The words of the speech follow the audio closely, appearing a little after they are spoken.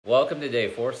Welcome to day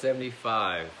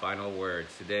 475, Final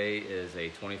Words. Today is a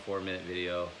 24-minute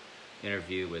video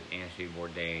interview with Anthony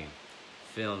Bourdain,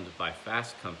 filmed by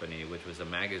Fast Company, which was a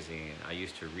magazine I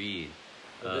used to read.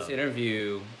 This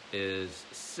interview is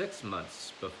 6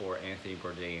 months before Anthony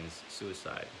Bourdain's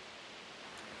suicide.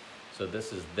 So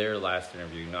this is their last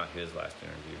interview, not his last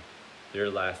interview. Their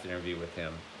last interview with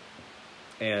him.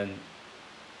 And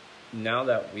now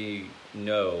that we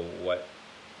know what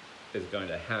is going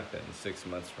to happen 6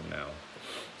 months from now,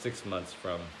 6 months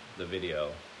from the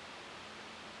video,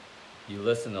 you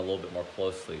listen a little bit more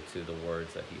closely to the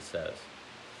words that he says.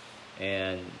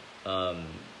 And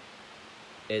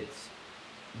it's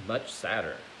much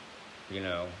sadder,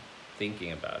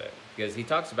 thinking about it. Because he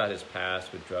talks about his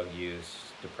past with drug use,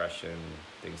 depression,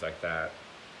 things like that.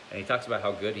 And he talks about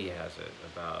how good he has it,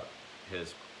 about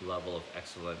his level of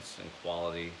excellence and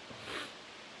quality.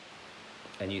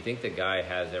 And you think the guy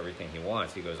has everything he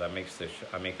wants. He goes, I make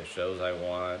the shows I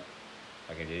want.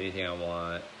 I can do anything I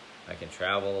want. I can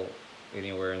travel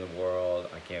anywhere in the world.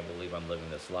 I can't believe I'm living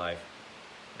this life.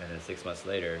 And then 6 months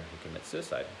later, he commits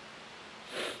suicide.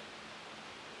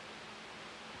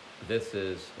 This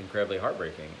is incredibly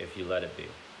heartbreaking if you let it be.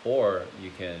 Or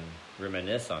you can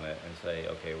reminisce on it and say,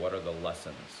 okay, what are the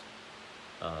lessons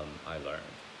I learned?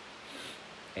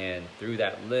 And through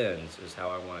that lens is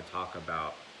how I want to talk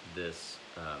about this,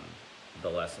 the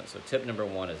lesson. So tip number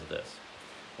one is this.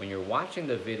 When you're watching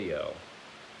the video,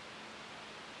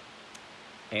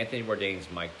 Anthony Bourdain's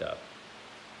mic'd up,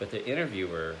 but the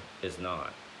interviewer is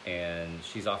not, and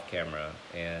she's off camera,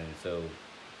 and so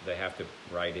they have to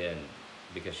write in,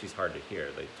 because she's hard to hear,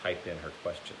 they type in her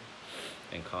question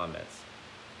and comments.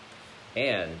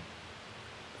 And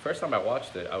the first time I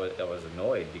watched it, I was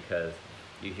annoyed, because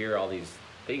you hear all these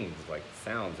things like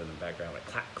sounds in the background, like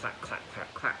clap, clap, clap,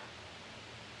 clap, clap.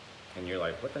 And you're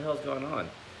like, what the hell's going on?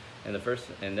 And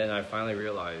then I finally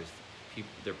realized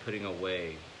they're putting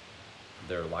away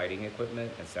their lighting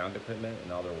equipment and sound equipment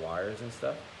and all their wires and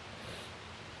stuff.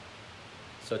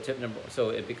 So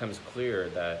it becomes clear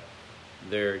that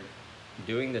they're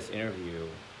doing this interview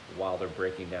while they're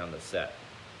breaking down the set.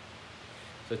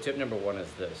 So tip number one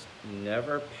is this: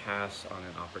 never pass on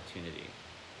an opportunity.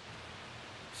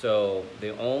 So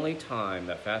the only time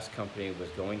that Fast Company was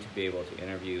going to be able to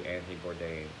interview Anthony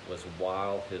Bourdain was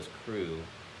while his crew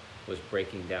was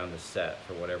breaking down the set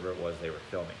for whatever it was they were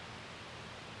filming.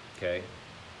 Okay?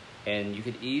 And you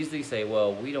could easily say,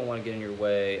 well, we don't want to get in your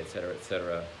way, etc.,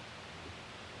 etc.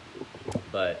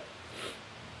 But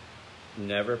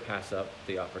never pass up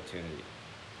the opportunity.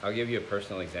 I'll give you a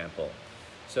personal example.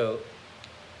 So,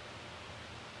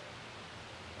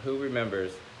 who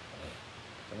remembers?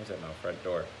 Someone's at my front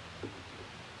door.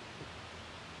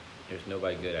 There's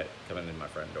nobody good at coming in my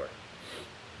front door.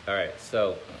 All right,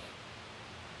 so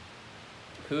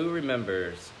who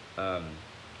remembers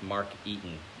Mark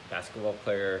Eaton, basketball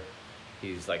player?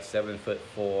 He's like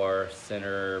 7'4",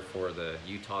 center for the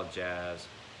Utah Jazz.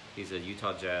 He's a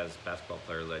Utah Jazz basketball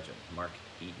player legend, Mark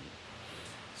Eaton.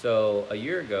 So a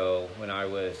year ago, when I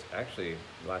was actually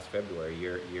last February,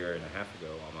 year and a half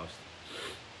ago almost,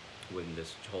 when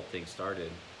this whole thing started,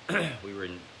 we were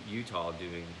in Utah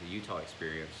doing the Utah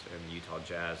experience and the Utah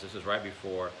Jazz. This was right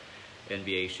before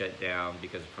NBA shut down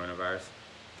because of coronavirus.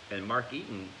 And Mark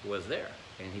Eaton was there,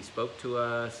 and he spoke to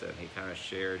us, and he kind of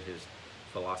shared his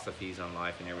philosophies on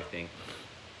life and everything.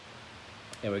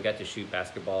 And we got to shoot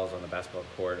basketballs on the basketball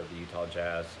court of the Utah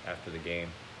Jazz after the game.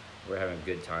 We're having a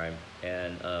good time.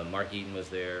 And Mark Eaton was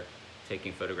there,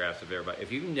 taking photographs of everybody.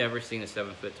 If you've never seen a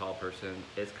 7-foot tall person,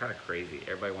 it's kind of crazy.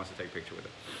 Everybody wants to take a picture with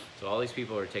him. So all these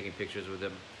people are taking pictures with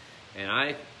him. And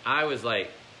I was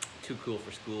like, too cool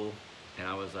for school. And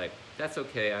I was like, that's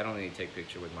okay. I don't need to take a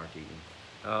picture with Mark Eaton.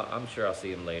 I'm sure I'll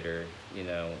see him later, and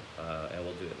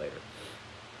we'll do it later.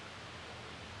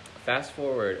 Fast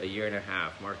forward a year and a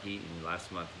half, Mark Eaton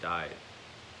last month died.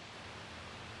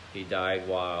 He died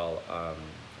while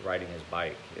riding his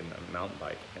bike, in a mountain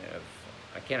bike. And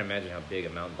I can't imagine how big a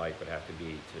mountain bike would have to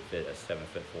be to fit a 7'4"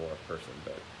 person,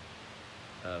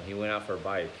 but he went out for a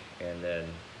bike and then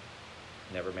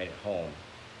never made it home.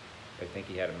 I think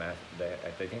he had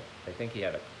I think he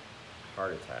had a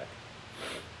heart attack.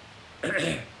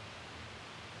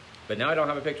 But now I don't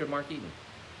have a picture of Mark Eaton.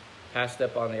 Passed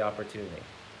up on the opportunity.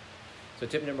 So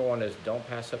tip number one is don't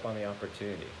pass up on the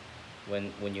opportunity.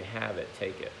 When you have it,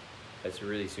 take it. That's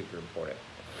really super important.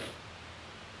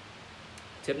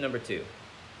 Tip number two.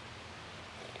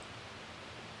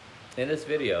 In this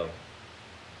video,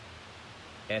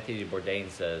 Anthony Bourdain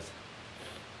says,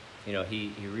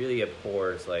 he really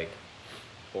abhors like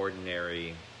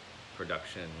ordinary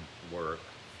production work,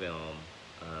 film,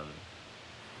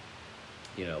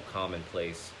 you know,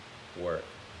 commonplace work.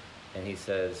 And he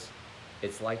says,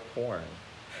 it's like porn.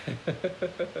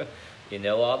 You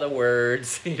know all the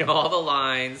words, you know all the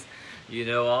lines, you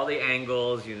know all the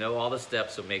angles, you know all the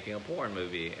steps of making a porn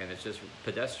movie, and it's just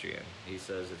pedestrian. He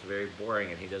says it's very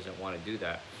boring and he doesn't want to do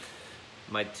that.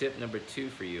 My tip number 2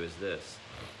 for you is this.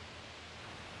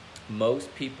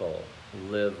 Most people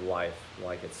live life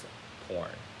like it's porn.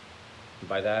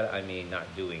 By that I mean not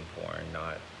doing porn,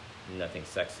 nothing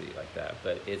sexy like that,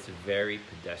 but it's very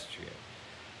pedestrian.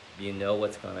 You know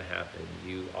what's going to happen.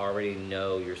 You already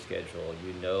know your schedule.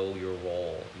 You know your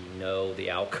role. You know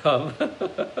the outcome.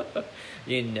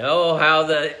 You know how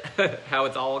how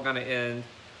it's all going to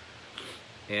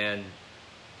end.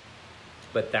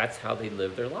 But that's how they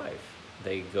live their life.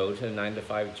 They go to a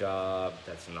 9-to-5 job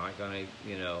that's not going to,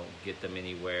 you know, get them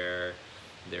anywhere.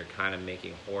 They're kind of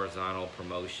making horizontal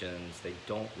promotions. They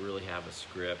don't really have a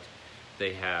script.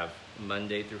 They have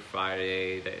Monday through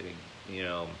Friday. You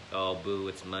know, oh boo,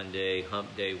 it's Monday,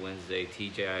 hump day Wednesday,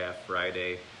 TGIF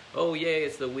Friday. Oh yay,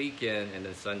 it's the weekend. And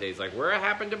then Sunday's like, where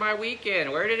happened to my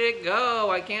weekend? Where did it go?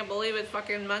 I can't believe it's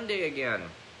fucking Monday again.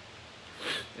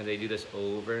 And they do this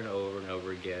over and over and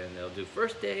over again. They'll do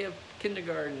first day of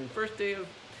kindergarten, first day of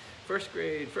first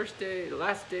grade,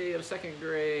 last day of second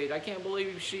grade. I can't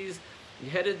believe she's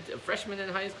headed a freshman in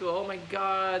high school. Oh my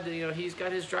God, you know, he's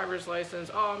got his driver's license.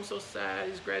 Oh, I'm so sad.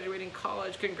 He's graduating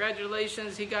college.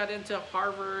 Congratulations, he got into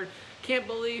Harvard. Can't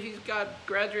believe he's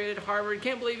graduated Harvard.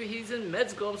 Can't believe he's in med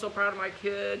school. I'm so proud of my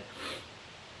kid.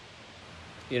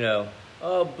 You know,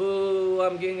 oh boo,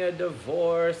 I'm getting a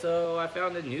divorce. Oh, I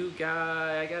found a new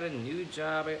guy. I got a new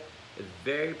job. It's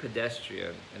very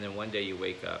pedestrian. And then one day you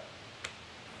wake up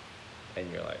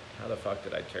and you're like, how the fuck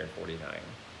did I turn 49?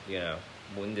 You know,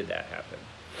 when did that happen?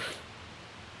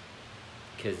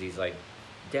 Because he's like,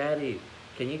 Daddy,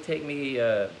 can you take me,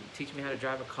 teach me how to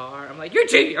drive a car? I'm like, you're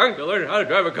too young to learn how to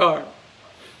drive a car.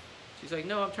 She's like,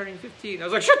 no, I'm turning 15. I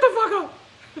was like, shut the fuck up.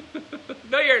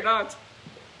 No, you're not.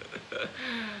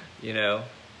 You know?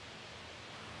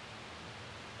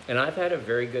 And I've had a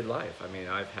very good life. I mean,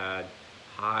 I've had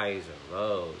highs and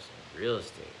lows in real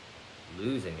estate,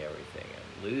 losing everything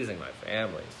and losing my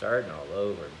family, starting all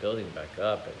over, building back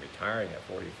up and retiring at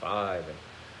 45 and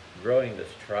growing this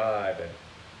tribe. And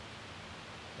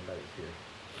somebody's here.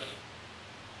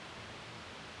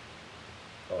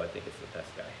 Oh, I think it's the pest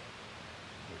guy.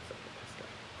 Looks like the pest guy.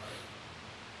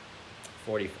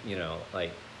 40, you know,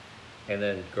 like, and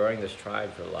then growing this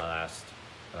tribe for the last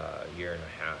year and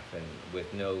a half, and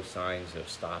with no signs of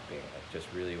stopping. I just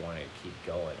really want to keep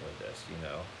going with this, you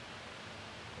know.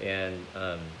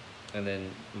 And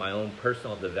then my own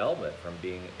personal development from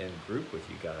being in group with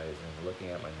you guys and looking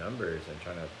at my numbers and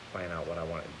trying to find out what I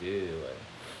want to do.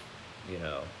 And, you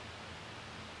know,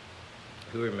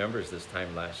 who remembers this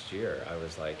time last year? I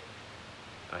was like,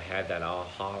 I had that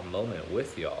aha moment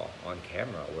with y'all on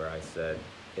camera where I said,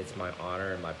 it's my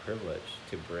honor and my privilege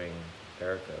to bring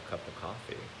Erica a cup of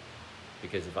coffee.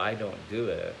 Because if I don't do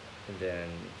it, then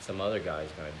some other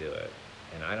guy's gonna do it.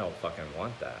 And I don't fucking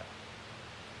want that.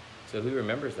 So who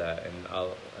remembers that?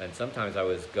 And sometimes I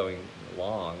was going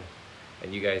long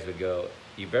and you guys would go,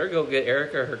 you better go get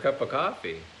Erica her cup of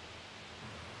coffee.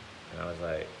 And I was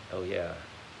like, oh yeah.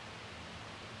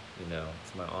 You know,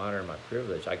 it's my honor and my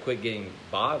privilege. I quit getting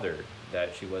bothered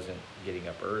that she wasn't getting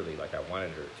up early like I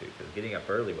wanted her to, because getting up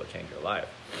early will change your life.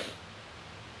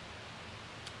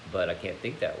 But I can't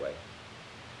think that way.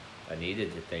 I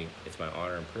needed to think it's my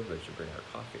honor and privilege to bring her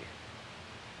coffee.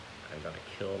 I'm gonna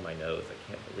kill my nose. I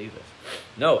can't believe this.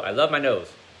 No, I love my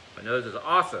nose. My nose is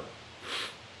awesome.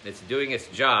 It's doing its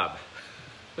job.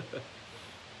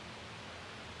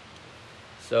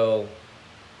 So,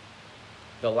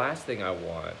 the last thing I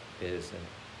want is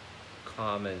a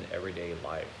common everyday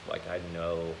life. Like I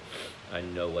know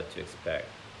what to expect.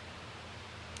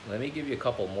 Let me give you a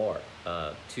couple more.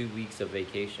 2 weeks of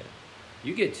vacation.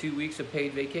 You get 2 weeks of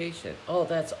paid vacation. Oh,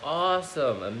 that's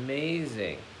awesome,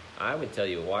 amazing. I would tell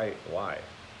you why.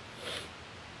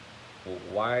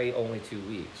 Why only 2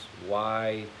 weeks?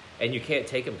 Why? And you can't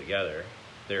take them together.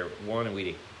 They're 1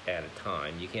 week at a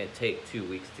time. You can't take 2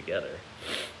 weeks together.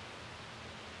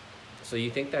 So you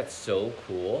think that's so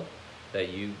cool that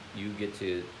you get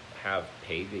to have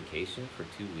paid vacation for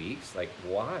 2 weeks? Like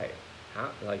why?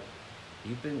 How? Like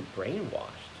you've been brainwashed.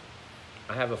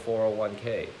 I have a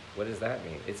 401k. What does that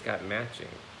mean? It's got matching.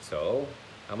 So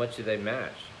how much do they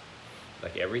match?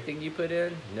 Like everything you put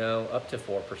in? No, up to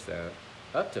 4%.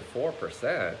 Up to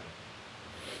 4%?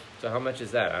 So how much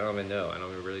is that? I don't even know. I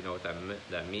don't even really know what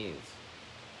that means.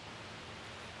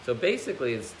 So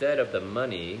basically, instead of the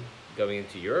money going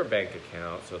into your bank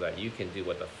account so that you can do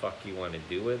what the fuck you want to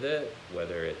do with it,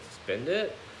 whether it's spend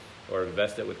it or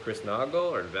invest it with Chris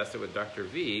Noggle or invest it with Dr.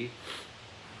 V.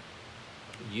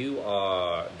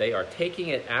 They are taking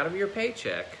it out of your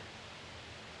paycheck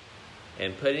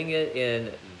and putting it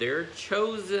in their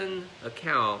chosen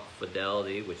account,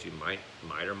 Fidelity, which you might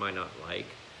or might not like,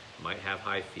 might have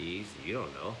high fees, you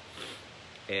don't know.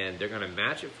 And they're going to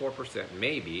match it 4%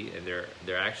 maybe, and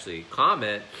they're actually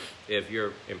comment if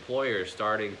your employer is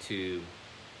starting to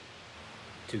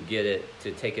get it,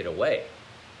 to take it away.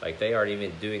 Like they aren't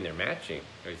even doing their matching.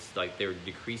 It's like they're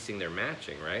decreasing their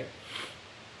matching, right?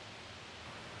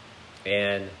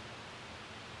 And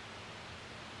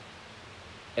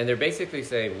they're basically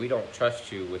saying, we don't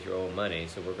trust you with your own money,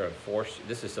 so we're going to force you.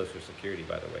 This is Social Security,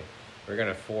 by the way. We're going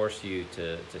to force you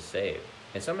to save.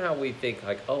 And somehow we think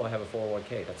like, oh, I have a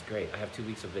 401k. That's great. I have 2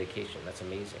 weeks of vacation. That's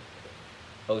amazing.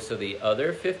 Oh, so the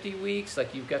other 50 weeks,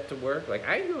 like you've got to work? Like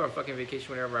I can go on fucking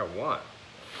vacation whenever I want.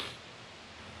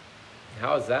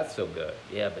 How is that so good?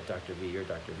 Yeah, but Dr. V, you're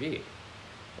Dr. V.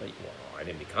 Well, I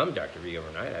didn't become Dr. V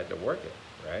overnight. I had to work it,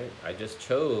 right? I just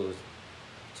chose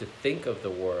to think of the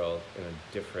world in a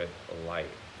different light.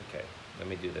 Okay, let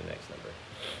me do the next number.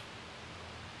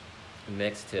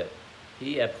 Next tip.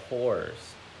 He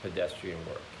abhors pedestrian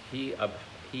work. He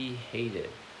hated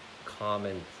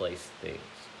commonplace things.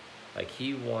 Like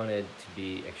he wanted to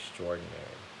be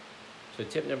extraordinary. So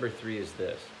tip number 3 is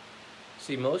this.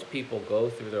 See, most people go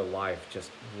through their life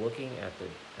just looking at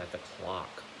the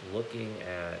clock, looking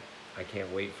at, I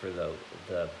can't wait for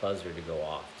the buzzer to go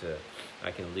off,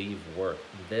 I can leave work,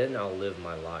 then I'll live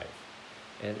my life.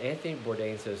 And Anthony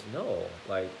Bourdain says, no,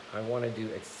 like I want to do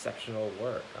exceptional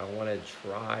work. I want to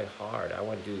try hard. I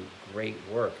want to do great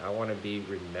work. I want to be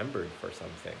remembered for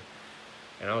something.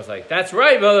 And I was like, that's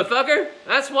right, motherfucker.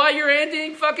 That's why you're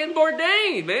Anthony fucking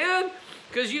Bourdain, man.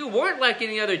 Because you weren't like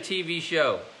any other TV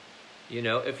show. You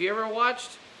know, if you ever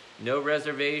watched No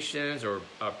Reservations or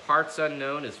Parts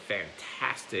Unknown, is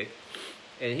fantastic.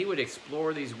 And he would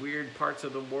explore these weird parts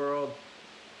of the world.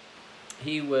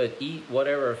 He would eat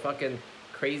whatever fucking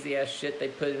crazy ass shit they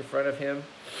put in front of him.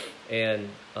 And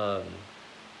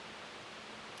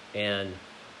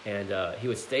he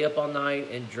would stay up all night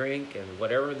and drink and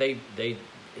whatever I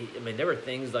mean, there were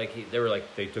things like,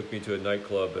 they took me to a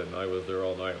nightclub and I was there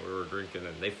all night, we were drinking,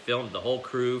 and they filmed, the whole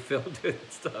crew filmed it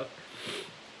and stuff.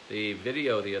 The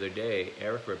video the other day,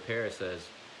 Eric Rapera says,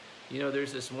 you know,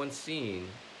 there's this one scene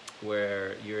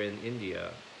where you're in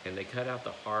India and they cut out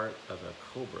the heart of a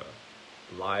cobra,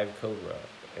 live cobra,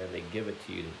 and they give it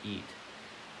to you to eat.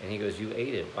 And he goes, you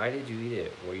ate it. Why did you eat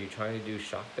it? Were you trying to do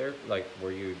shock there? Like,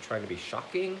 were you trying to be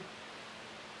shocking?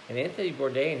 And Anthony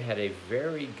Bourdain had a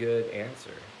very good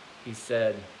answer. He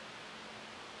said,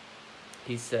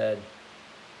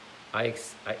 I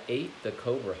ate the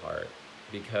cobra heart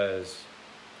because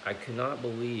I could not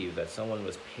believe that someone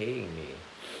was paying me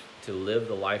to live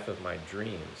the life of my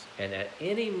dreams. And at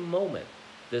any moment,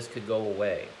 this could go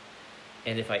away.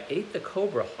 And if I ate the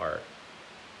cobra heart,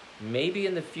 maybe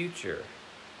in the future,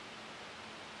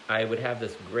 I would have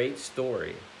this great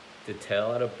story to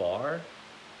tell at a bar,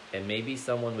 and maybe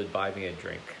someone would buy me a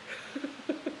drink.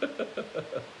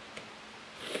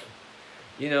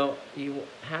 You know, you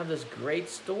have this great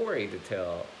story to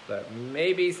tell that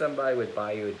maybe somebody would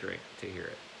buy you a drink to hear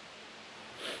it.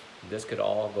 This could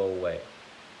all go away.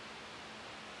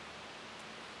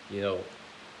 You know,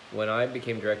 when I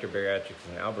became director of bariatrics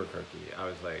in Albuquerque, I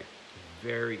was like,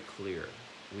 very clear.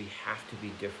 We have to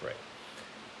be different.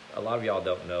 A lot of y'all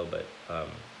don't know, but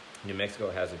New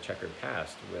Mexico has a checkered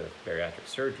past with bariatric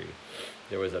surgery.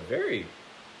 There was a very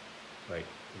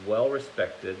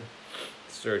well-respected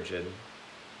surgeon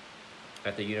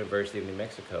at the University of New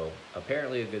Mexico,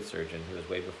 apparently a good surgeon. He was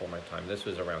way before my time. This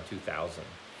was around 2000.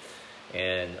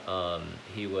 And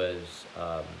he was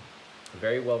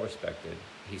very well-respected.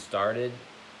 He started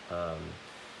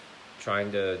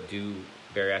trying to do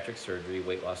bariatric surgery,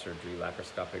 weight loss surgery,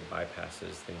 laparoscopic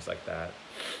bypasses, things like that.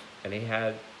 And he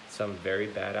had some very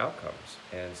bad outcomes,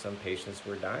 and some patients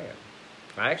were dying.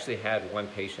 I actually had one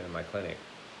patient in my clinic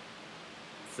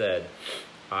said,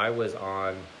 I was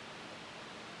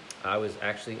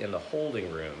actually in the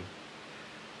holding room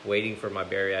waiting for my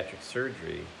bariatric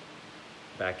surgery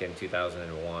back in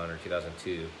 2001 or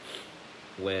 2002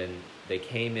 when they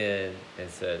came in and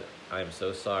said, I'm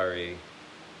so sorry,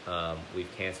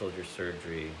 we've canceled your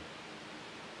surgery,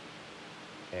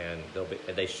 and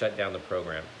they shut down the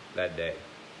program that day.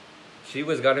 She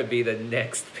was going to be the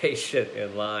next patient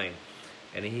in line,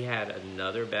 and he had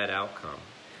another bad outcome.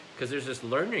 Because there's this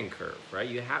learning curve, right?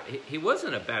 He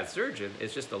wasn't a bad surgeon,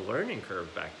 it's just a learning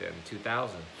curve back then,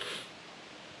 2000.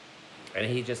 And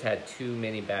he just had too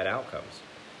many bad outcomes.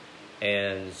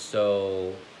 And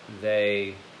so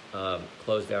they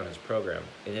closed down his program.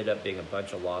 Ended up being a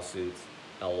bunch of lawsuits.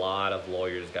 A lot of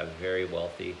lawyers got very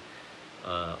wealthy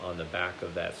on the back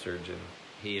of that surgeon.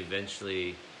 He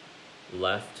eventually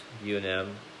left UNM.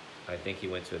 I think he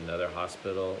went to another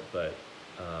hospital, but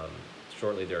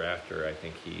shortly thereafter, I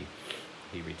think he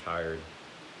retired.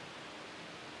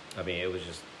 I mean, it was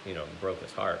just, you know, broke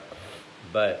his heart.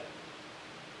 But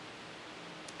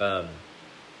why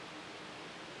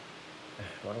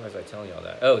was I telling you all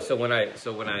that? Oh, so when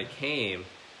I came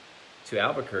to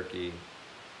Albuquerque,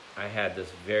 I had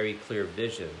this very clear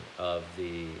vision of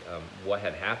the what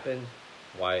had happened,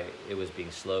 why it was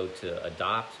being slow to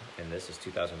adopt, and this is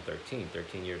 2013,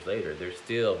 13 years later. They're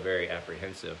still very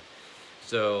apprehensive.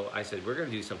 So I said, we're going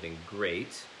to do something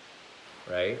great,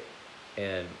 right?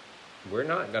 And we're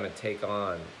not going to take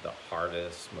on the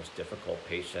hardest, most difficult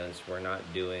patients. We're not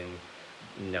doing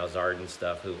Now Zarden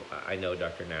stuff, who I know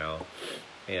Dr. Now,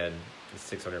 and the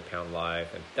 600-pound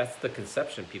life, and that's the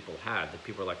conception people had. The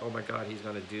people are like, oh my God, he's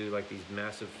going to do like these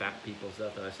massive fat people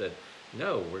stuff. And I said,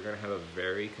 no, we're going to have a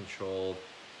very controlled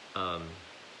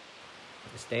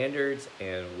standards,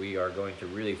 and we are going to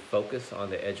really focus on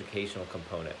the educational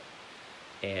component.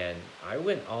 And I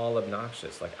went all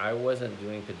obnoxious. Like, I wasn't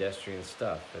doing pedestrian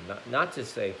stuff. And not to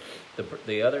say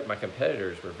my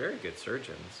competitors were very good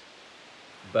surgeons,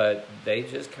 but they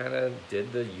just kind of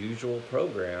did the usual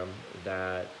program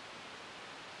that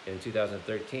in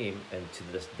 2013 and to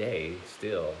this day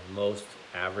still most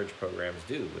average programs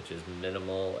do, which is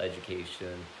minimal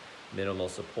education, minimal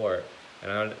support.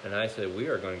 And I said, we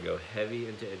are going to go heavy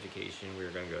into education. We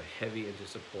are going to go heavy into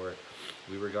support.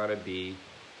 We were going to be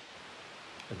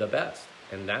the best.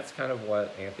 And that's kind of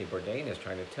what Anthony Bourdain is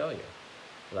trying to tell you.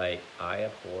 Like, I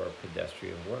abhor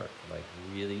pedestrian work. Like,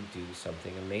 really do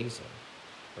something amazing,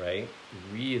 right?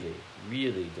 Really,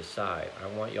 really decide. I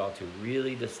want y'all to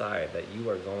really decide that you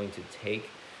are going to take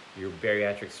your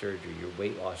bariatric surgery, your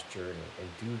weight loss journey,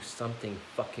 and do something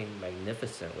fucking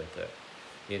magnificent with it.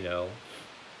 You know,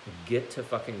 get to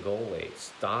fucking goal weight.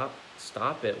 Stop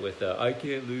it with the, I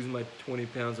can't lose my 20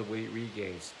 pounds of weight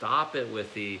regain. Stop it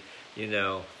with the, you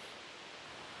know,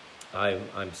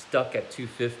 I'm stuck at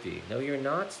 250. No, you're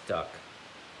not stuck.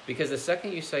 Because the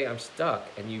second you say I'm stuck,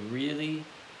 and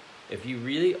if you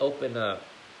really open up,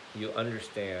 you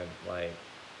understand, like,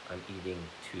 I'm eating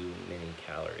too many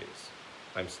calories.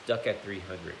 I'm stuck at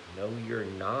 300. No, you're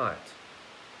not.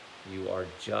 You are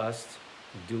just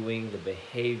doing the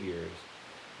behaviors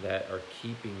that are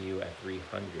keeping you at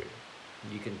 300.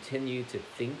 You continue to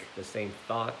think the same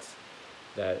thoughts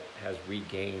that has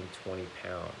regained 20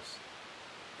 pounds.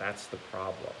 That's the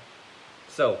problem.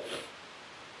 So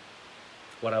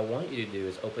what I want you to do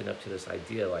is open up to this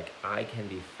idea, like, I can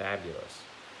be fabulous.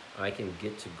 I can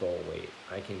get to goal weight.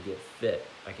 I can get fit.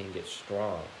 I can get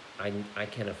strong. I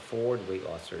can afford weight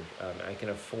loss surgery. I can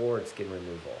afford skin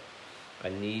removal. I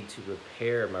need to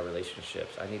repair my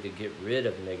relationships. I need to get rid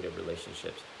of negative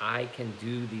relationships. I can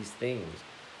do these things.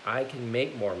 I can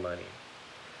make more money.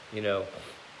 You know,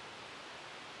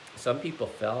 some people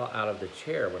fell out of the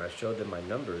chair when I showed them my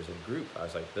numbers in group. I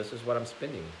was like, this is what I'm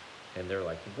spending. And they're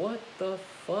like, what the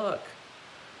fuck?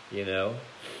 You know?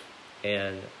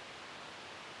 And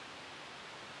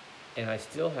I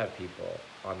still have people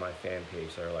on my fan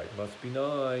page that are like, must be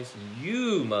nice.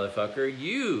 You, motherfucker,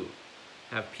 you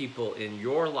have people in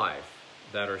your life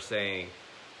that are saying,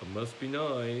 it must be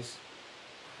nice.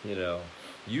 You know,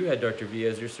 you had Dr. V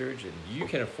as your surgeon. You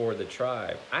can afford the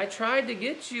tribe. I tried to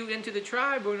get you into the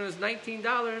tribe when it was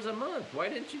 $19 a month. Why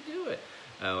didn't you do it?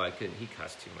 Oh, I couldn't. He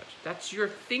cussed too much. That's your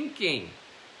thinking.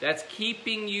 That's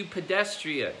keeping you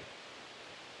pedestrian.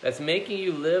 That's making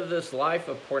you live this life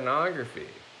of pornography.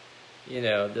 You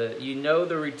know,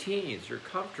 the routines. You're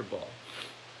comfortable.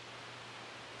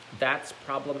 That's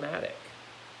problematic.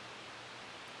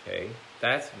 Okay?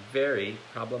 That's very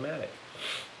problematic.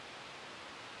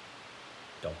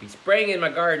 Don't be spraying in my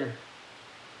garden.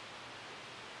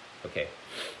 Okay.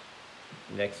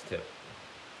 Next tip.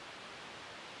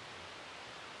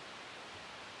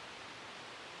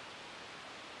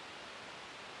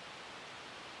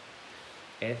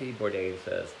 Anthony Bourdain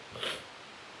says,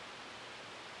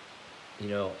 you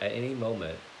know, at any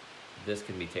moment, this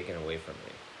can be taken away from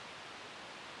me.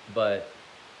 But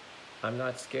I'm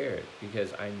not scared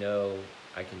because I know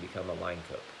I can become a line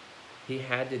cook. He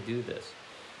had to do this.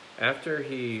 After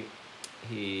he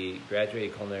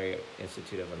graduated Culinary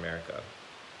Institute of America,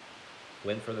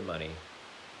 went for the money,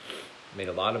 made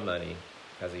a lot of money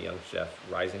as a young chef,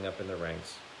 rising up in the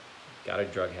ranks, got a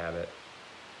drug habit,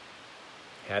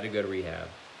 had to go to rehab,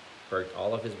 burnt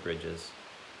all of his bridges,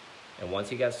 And once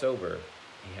he got sober,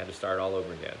 he had to start all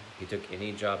over again. He took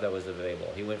any job that was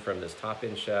available. He went from this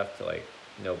top-end chef to like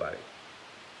nobody.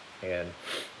 And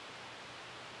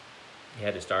he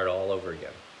had to start all over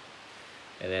again.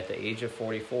 And at the age of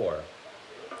 44,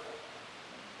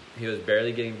 he was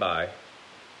barely getting by.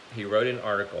 He wrote an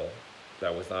article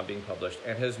that was not being published,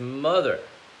 and his mother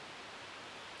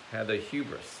had the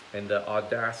hubris and the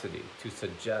audacity to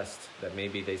suggest that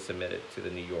maybe they submit it to the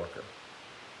New Yorker.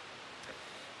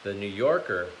 The New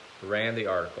Yorker ran the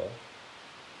article.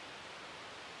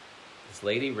 This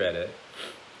lady read it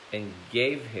and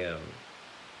gave him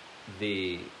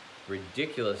the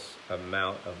ridiculous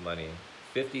amount of money,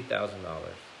 $50,000,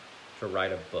 to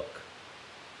write a book.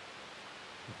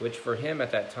 Which for him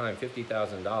at that time,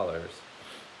 $50,000,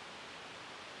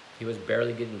 he was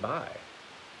barely getting by.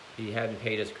 He hadn't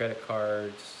paid his credit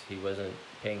cards. He wasn't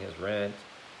paying his rent.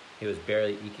 He was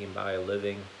barely eking by a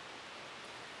living.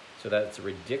 So that's a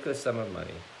ridiculous sum of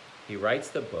money. He writes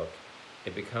the book.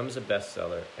 It becomes a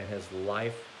bestseller, and his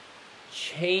life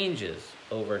changes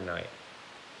overnight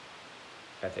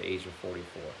at the age of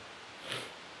 44.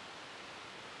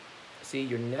 See,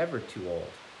 you're never too old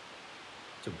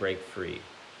to break free.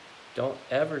 Don't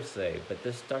ever say, but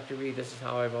this, Dr. Reed, this is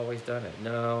how I've always done it.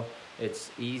 No,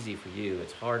 it's easy for you.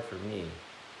 It's hard for me.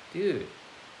 Dude,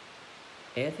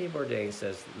 Anthony Bourdain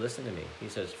says, listen to me. He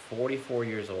says, 44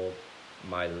 years old,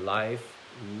 my life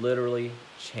literally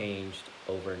changed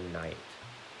overnight.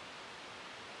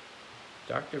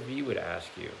 Dr. V would ask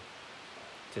you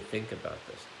to think about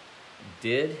this.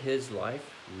 Did his life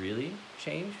really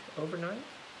change overnight?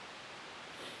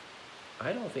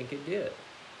 I don't think it did.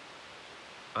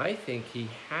 I think he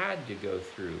had to go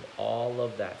through all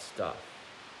of that stuff.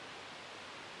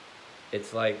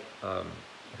 It's like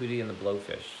Hootie and the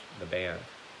Blowfish, the band.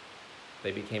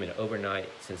 They became an overnight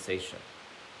sensation.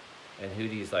 And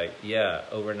Hootie's like, yeah,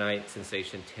 overnight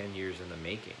sensation, 10 years in the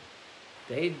making.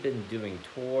 They'd been doing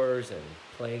tours and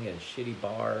playing in shitty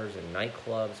bars and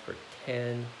nightclubs for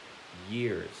 10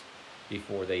 years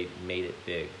before they made it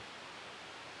big.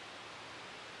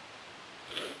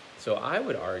 So I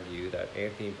would argue that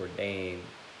Anthony Bourdain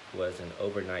was an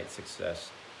overnight success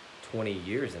 20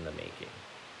 years in the making.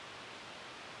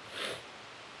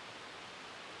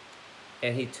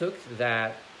 And he took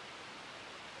that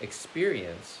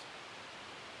experience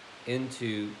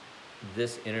into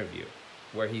this interview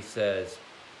where he says,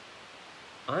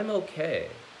 I'm okay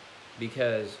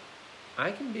because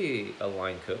I can be a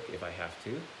line cook if I have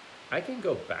to. I can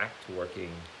go back to working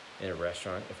in a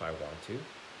restaurant if I want to.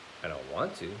 I don't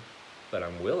want to, but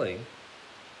I'm willing.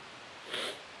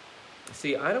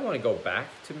 See, I don't want to go back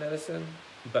to medicine,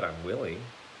 but I'm willing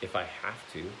if I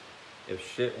have to. If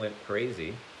shit went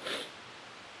crazy,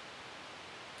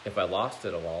 if I lost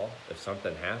it all, if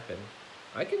something happened,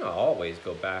 I can always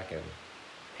go back and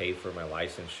pay for my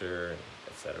licensure, and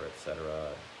et cetera,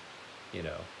 you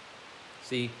know.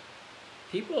 See,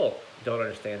 people don't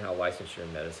understand how licensure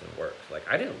in medicine works. Like,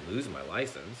 I didn't lose my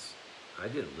license. I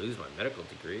didn't lose my medical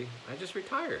degree. I just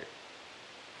retired.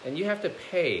 And you have to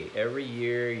pay every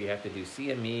year. You have to do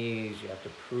CMEs. You have to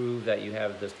prove that you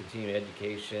have this continuing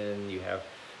education. You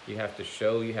have to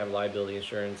show you have liability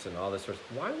insurance and all this sort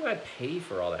of. Why would I pay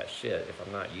for all that shit if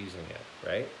I'm not using it,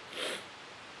 right?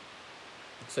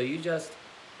 So you just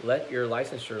let your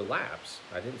licensure lapse.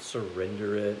 I didn't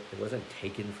surrender it. It wasn't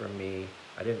taken from me.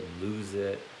 I didn't lose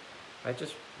it. I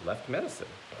just left medicine.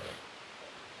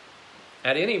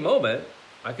 At any moment,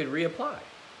 I could reapply.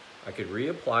 I could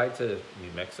reapply to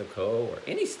New Mexico or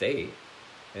any state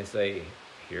and say,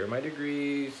 here are my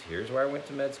degrees, here's where I went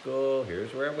to med school,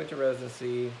 here's where I went to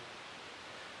residency,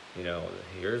 you know,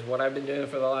 here's what I've been doing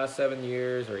for the last 7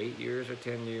 years or 8 years or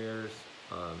 10 years.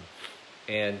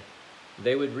 And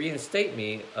they would reinstate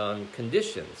me on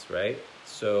conditions, right?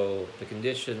 So the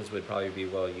conditions would probably be,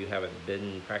 well, you haven't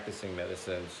been practicing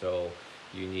medicine, so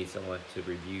you need someone to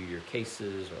review your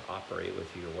cases or operate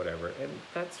with you or whatever, and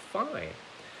that's fine.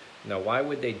 Now, why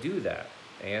would they do that?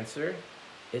 Answer,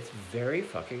 it's very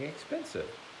fucking expensive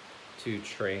to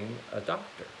train a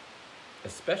doctor,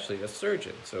 especially a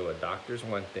surgeon. So a doctor's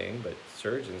one thing, but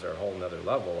surgeons are a whole nother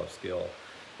level of skill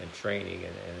and training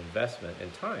and investment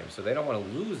and time. So they don't want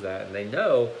to lose that, and they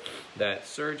know that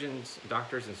surgeons,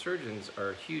 doctors and surgeons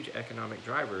are huge economic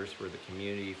drivers for the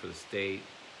community, for the state,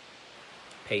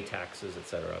 pay taxes,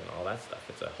 etc., and all that stuff.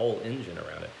 It's a whole engine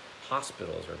around it.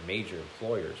 Hospitals are major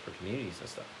employers for communities and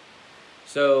stuff.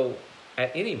 So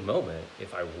at any moment,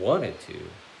 if I wanted to,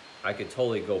 I could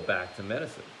totally go back to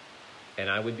medicine, and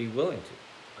I would be willing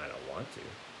to. I don't want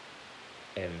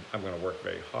to, and I'm going to work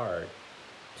very hard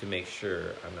to make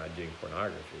sure I'm not doing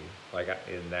pornography. Like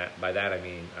by that I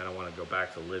mean I don't want to go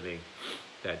back to living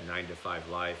that 9-to-5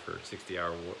 life or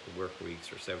 60-hour work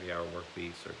weeks or 70-hour work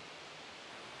weeks, or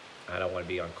I don't want to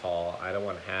be on call. I don't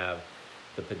want to have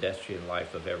the pedestrian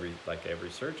life of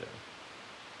every surgeon.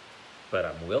 But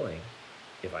I'm willing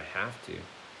if I have to,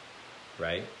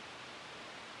 right?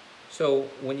 So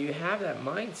when you have that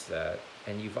mindset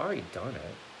and you've already done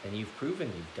it and you've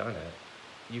proven you've done it,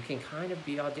 you can kind of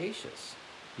be audacious.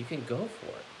 You can go for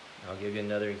it. I'll give you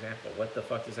another example. What the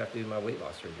fuck does that have to do with my weight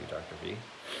loss surgery, Dr. V?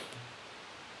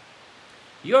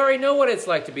 You already know what it's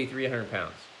like to be 300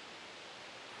 pounds.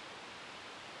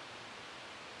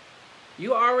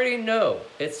 You already know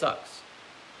it sucks.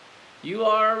 You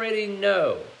already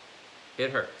know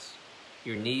it hurts.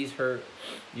 Your knees hurt.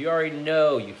 You already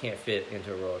know you can't fit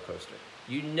into a roller coaster.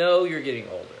 You know you're getting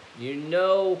older. You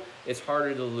know it's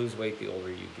harder to lose weight the older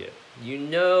you get. You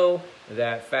know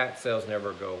that fat cells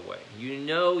never go away. You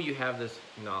know you have this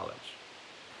knowledge,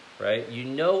 right? You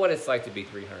know what it's like to be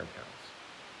 300 pounds.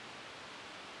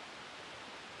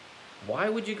 Why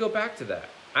would you go back to that?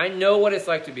 I know what it's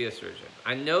like to be a surgeon.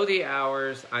 I know the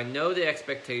hours. I know the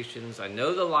expectations. I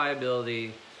know the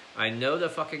liability. I know the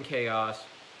fucking chaos.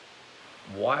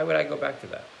 Why would I go back to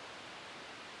that?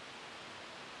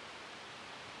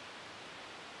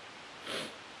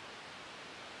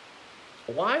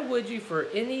 Why would you for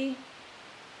any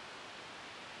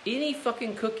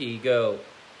fucking cookie go,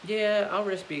 yeah, I'll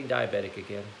risk being diabetic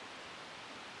again?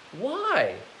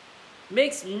 Why?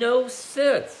 Makes no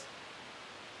sense.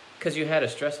 Because you had a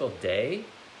stressful day?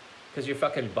 Because your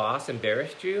fucking boss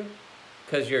embarrassed you?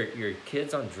 Because your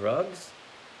kid's on drugs?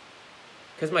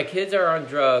 Because my kids are on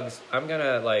drugs, I'm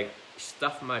gonna like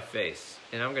stuff my face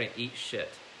and I'm gonna eat shit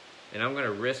and I'm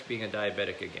gonna risk being a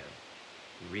diabetic again.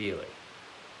 Really?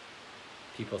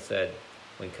 People said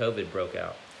when COVID broke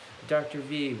out, Dr.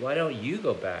 V, why don't you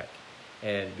go back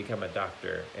and become a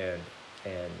doctor and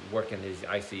work in these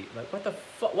IC? Like, what the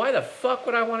fuck? Why the fuck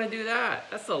would I want to do that?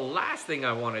 That's the last thing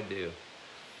I want to do.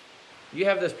 You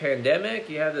have this pandemic,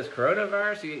 you have this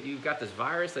coronavirus, you've got this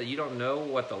virus that you don't know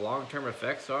what the long-term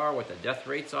effects are, what the death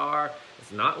rates are.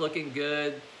 It's not looking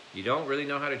good. You don't really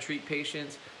know how to treat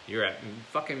patients. You're at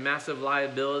fucking massive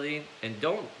liability. And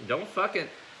don't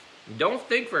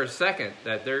think for a second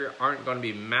that there aren't going to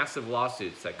be massive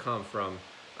lawsuits that come from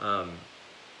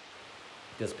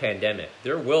this pandemic.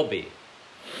 There will be.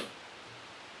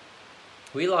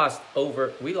 We lost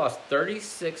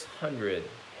 3,600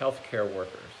 healthcare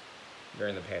workers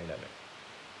during the pandemic.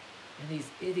 And these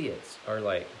idiots are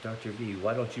like, Dr. V,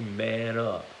 why don't you man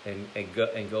up and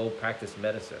go practice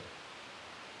medicine?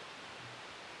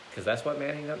 Because that's what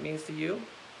manning up means to you?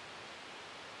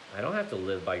 I don't have to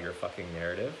live by your fucking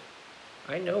narrative.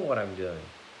 I know what I'm doing.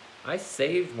 I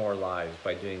saved more lives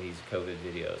by doing these COVID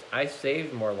videos. I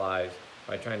saved more lives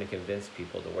by trying to convince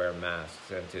people to wear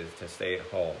masks and to stay at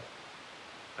home.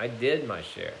 I did my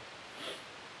share.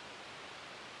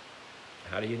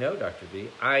 How do you know, Dr. V?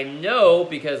 I know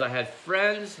because I had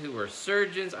friends who were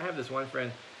surgeons. I have this one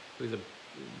friend who's a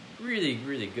really,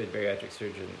 really good bariatric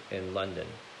surgeon in London.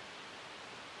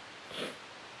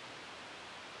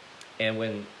 And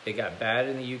when it got bad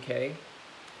in the UK,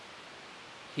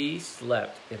 he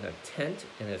slept in a tent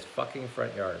in his fucking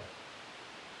front yard.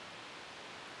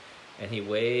 And he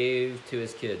waved to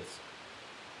his kids.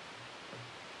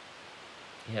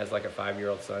 He has like a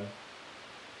 5-year-old son.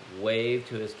 Waved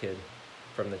to his kid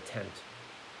from the tent.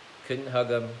 Couldn't hug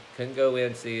him. Couldn't go in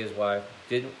and see his wife.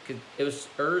 It was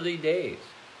early days.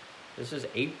 This is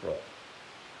April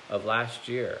of last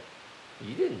year.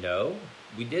 You didn't know.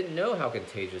 We didn't know how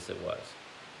contagious it was.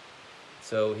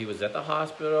 So he was at the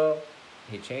hospital.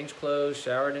 He changed clothes,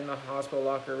 showered in the hospital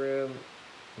locker room,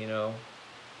 you know,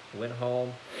 went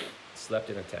home, slept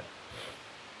in a tent.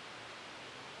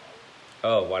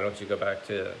 Oh, why don't you go back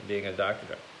to being a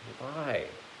doctor? Why?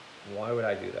 Why would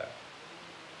I do that?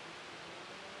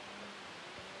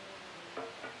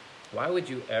 Why would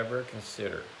you ever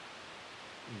consider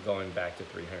going back to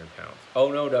 300 pounds?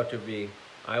 Oh, no, Dr. V,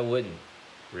 I wouldn't.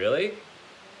 Really?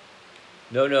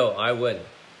 No, I wouldn't.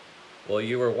 Well,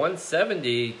 you were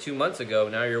 170 2 months ago,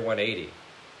 now you're 180.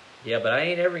 Yeah, but I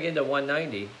ain't ever getting to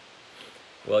 190.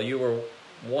 Well, you were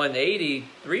 180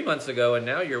 3 months ago, and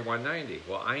now you're 190.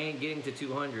 Well, I ain't getting to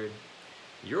 200.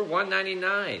 You're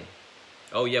 199.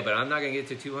 Oh, yeah, but I'm not going to get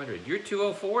to 200. You're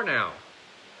 204 now.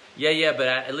 Yeah, but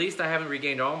at least I haven't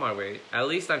regained all my weight. At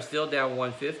least I'm still down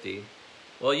 150.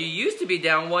 Well, you used to be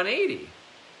down 180.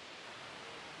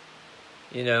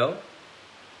 You know?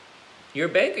 Your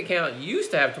bank account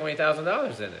used to have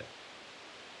 $20,000 in it.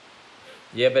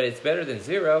 Yeah, but it's better than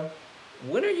zero.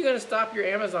 When are you gonna stop your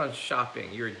Amazon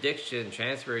shopping, your addiction,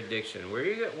 transfer addiction?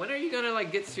 When are you gonna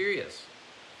like get serious?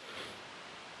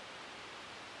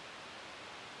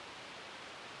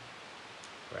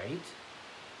 Right?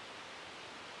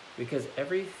 Because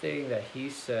everything that he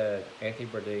said, Anthony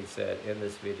Bourdain said in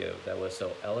this video that was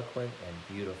so eloquent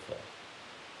and beautiful,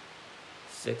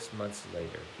 6 months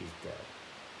later, he's dead.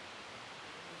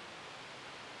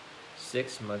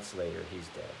 6 months later, he's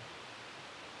dead.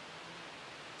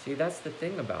 See, that's the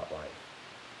thing about life.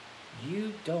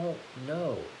 You don't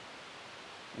know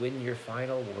when your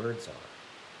final words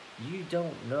are. You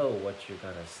don't know what you're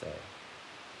gonna say.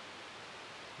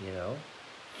 You know?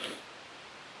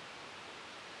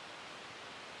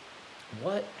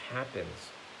 What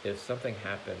happens if something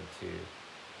happened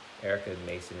to Erica and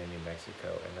Mason in New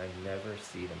Mexico and I never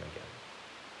see them again?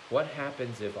 What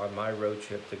happens if on my road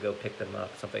trip to go pick them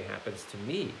up, something happens to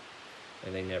me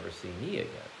and they never see me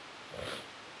again?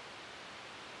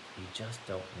 You just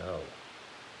don't know.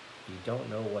 You don't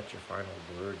know what your final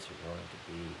words are going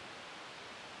to be.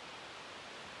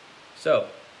 So,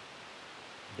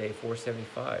 day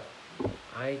 475,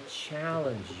 I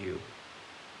challenge you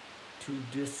to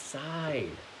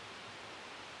decide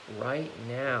right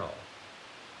now.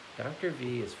 Dr.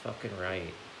 V is fucking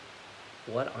right.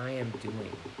 What I am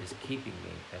doing is keeping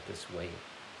me at this weight.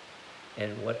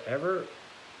 And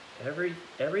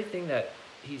everything that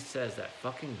he says that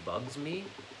fucking bugs me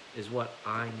is what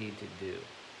I need to do.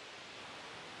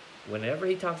 Whenever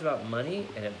he talks about money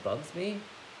and it bugs me,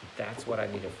 that's what I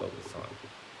need to focus on.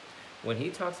 When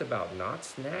he talks about not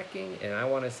snacking and I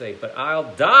want to say, but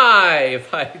I'll die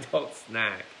if I don't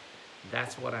snack,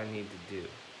 that's what I need to do.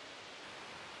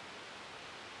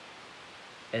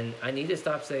 And I need to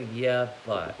stop saying, yeah,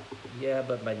 but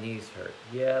my knees hurt.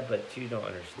 Yeah, but you don't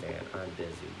understand, I'm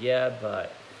busy. Yeah,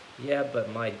 but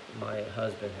my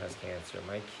husband has cancer.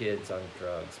 My kid's on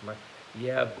drugs.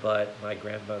 Yeah, but my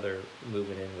grandmother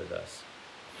moving in with us.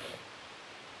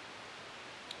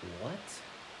 What?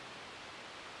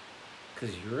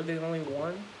 Because you're the only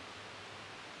one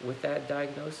with that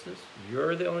diagnosis?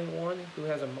 You're the only one who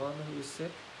has a mom who is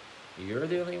sick? You're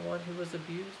the only one who was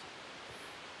abused?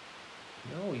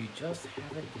 No, you just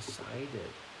haven't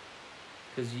decided.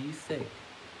 Because you think,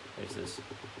 there's this,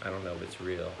 I don't know if it's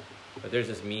real, but there's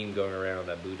this meme going around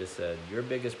that Buddha said, your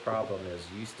biggest problem is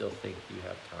you still think you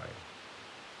have time.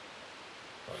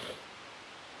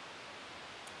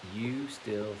 You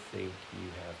still think you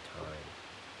have time.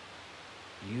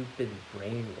 You've been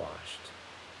brainwashed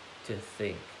to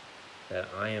think that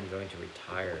I am going to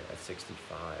retire at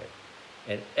 65.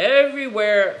 And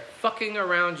everywhere fucking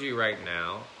around you right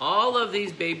now, all of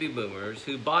these baby boomers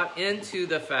who bought into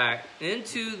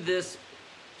this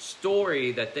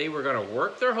story that they were going to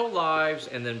work their whole lives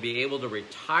and then be able to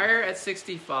retire at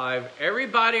 65,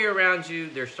 everybody around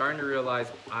you, they're starting to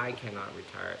realize, I cannot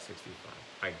retire at 65.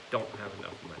 I don't have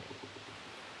enough money.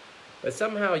 But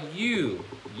somehow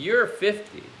you're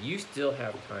 50, you still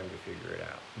have time to figure it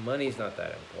out. Money's not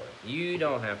that important. You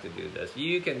don't have to do this.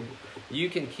 You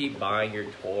can keep buying your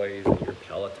toys and your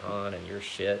Peloton and your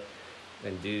shit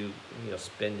and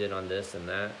spend it on this and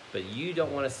that, but you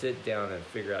don't want to sit down and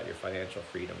figure out your financial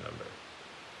freedom number.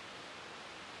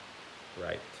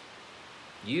 Right.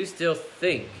 You still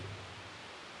think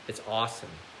it's awesome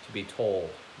to be told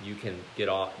you can get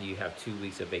off, you have 2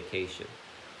 weeks of vacation.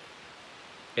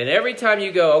 And every time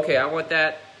you go, okay, I want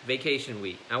that vacation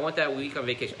week. I want that week on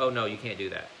vacation. Oh, no, you can't do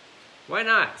that. Why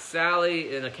not?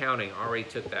 Sally in accounting already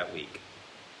took that week.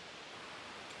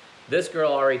 This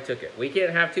girl already took it. We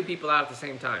can't have 2 people out at the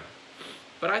same time.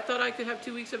 But I thought I could have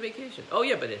 2 weeks of vacation. Oh,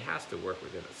 yeah, but it has to work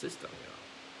within the system,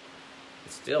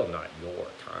 It's still not your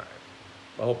time.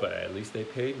 Oh, but at least they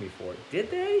paid me for it.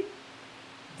 Did they?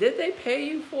 Did they pay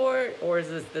you for it? Or is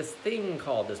this thing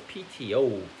called this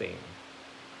PTO thing?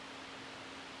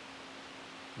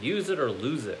 Use it or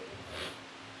lose it.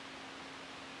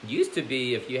 Used to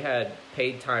be if you had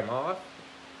paid time off,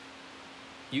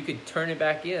 you could turn it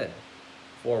back in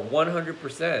for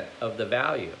 100% of the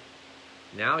value.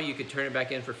 Now you could turn it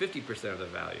back in for 50% of the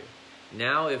value.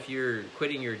 Now if you're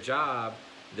quitting your job,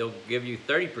 they'll give you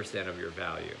 30% of your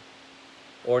value.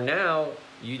 Or now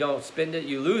you don't spend it,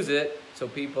 you lose it. So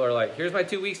people are like, here's my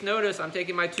 2 weeks notice. I'm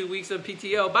taking my 2 weeks of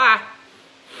PTO. Bye.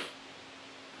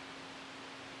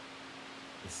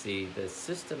 See, the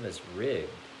system is rigged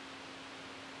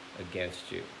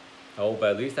against you. Oh,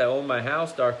 but at least I own my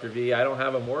house, Dr. V. I don't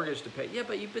have a mortgage to pay. Yeah,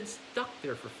 but you've been stuck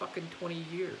there for fucking 20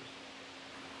 years.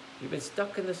 You've been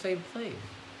stuck in the same place,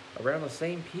 around the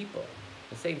same people,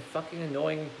 the same fucking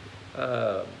annoying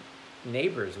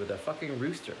neighbors with a fucking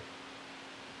rooster.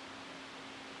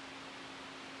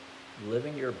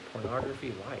 living your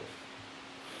pornography life.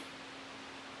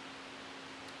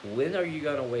 When are you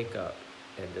going to wake up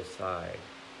and decide,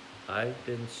 I've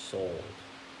been sold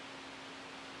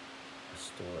a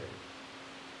story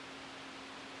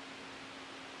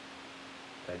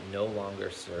that no longer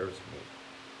serves me?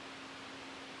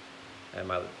 At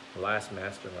my last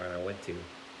mastermind I went to,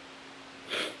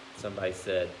 somebody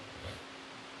said,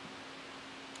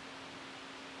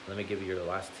 let me give you your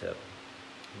last tip.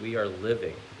 We are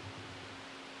living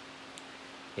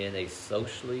in a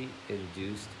socially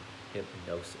induced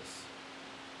hypnosis.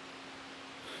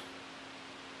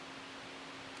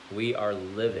 We are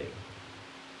living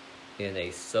in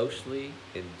a socially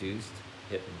induced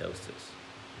hypnosis.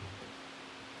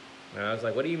 And I was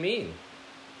like, what do you mean?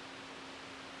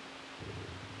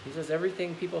 He says,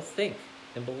 everything people think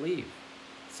and believe.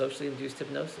 Socially induced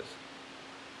hypnosis.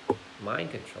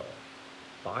 Mind control.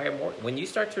 Buy a mortgage. When you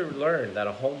start to learn that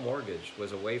a home mortgage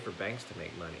was a way for banks to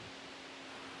make money,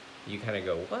 you kind of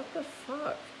go, what the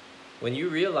fuck? When you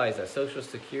realize that Social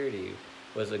Security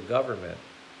was a government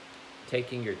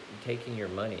taking your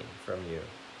money from you,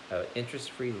 an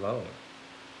interest-free loan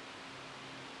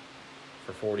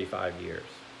for 45 years.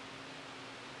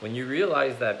 When you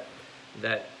realize that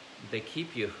they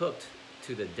keep you hooked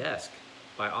to the desk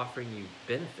by offering you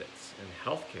benefits and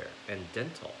healthcare and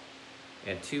dental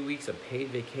and 2 weeks of paid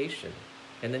vacation,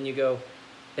 and then you go,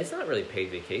 it's not really paid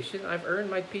vacation. I've earned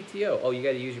my PTO. Oh, you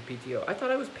got to use your PTO. I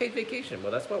thought I was paid vacation.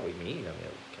 Well, that's what we mean. I mean,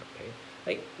 we can't pay.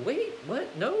 Like, wait,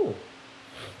 what? No.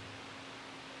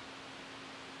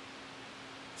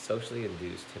 Socially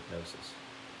induced hypnosis.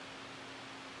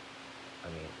 I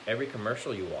mean, every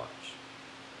commercial you watch.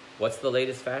 What's the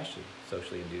latest fashion?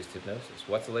 Socially induced hypnosis.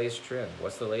 What's the latest trend?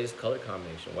 What's the latest color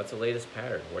combination? What's the latest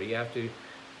pattern? What do you have to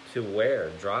wear,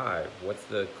 drive? What's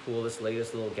the coolest,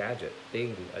 latest little gadget,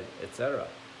 thing, etc.?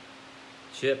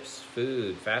 Chips,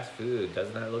 food, fast food.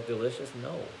 Doesn't that look delicious?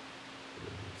 No.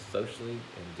 Socially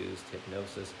induced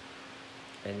hypnosis.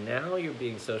 And now you're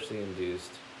being socially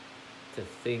induced to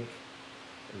think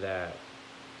that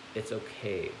it's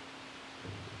okay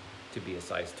to be a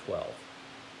size 12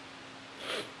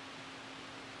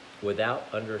 without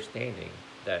understanding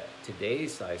that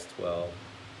today's size 12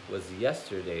 was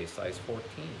yesterday's size 14.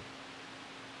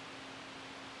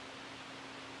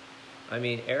 I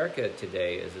mean, Erica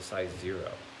today is a size 0,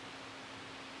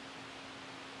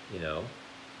 you know?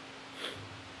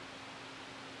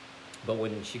 But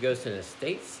when she goes to an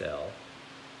estate sale,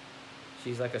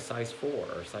 she's like a size 4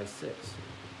 or size 6.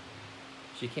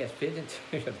 She can't fit into,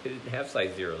 they didn't have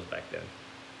size 0s back then.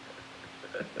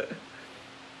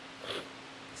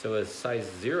 So a size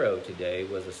 0 today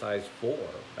was a size 4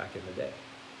 back in the day.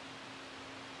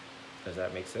 Does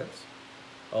that make sense?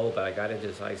 Oh, but I got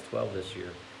into size 12 this year.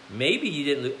 Maybe you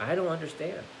didn't lose, I don't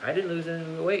understand. I didn't lose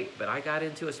any weight, but I got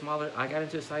into a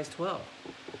size 12.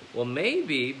 Well,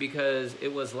 maybe because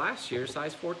it was last year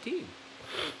size 14.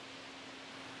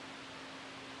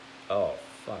 Oh,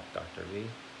 fuck, Dr. V.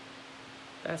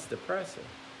 That's depressing.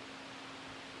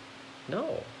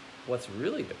 No, what's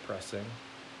really depressing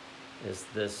is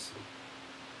this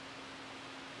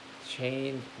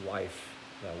chained life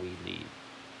that we lead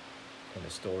and the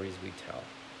stories we tell.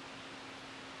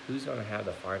 Who's gonna have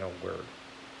the final word?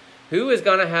 Who is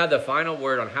gonna have the final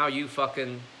word on how you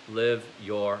fucking live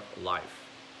your life?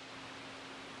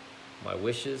 My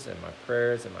wishes and my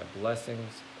prayers and my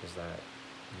blessings is that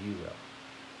you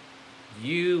will.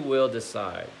 You will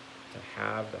decide to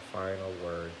have the final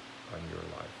word on your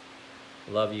life.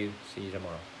 Love you. See you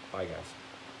tomorrow. Bye, guys.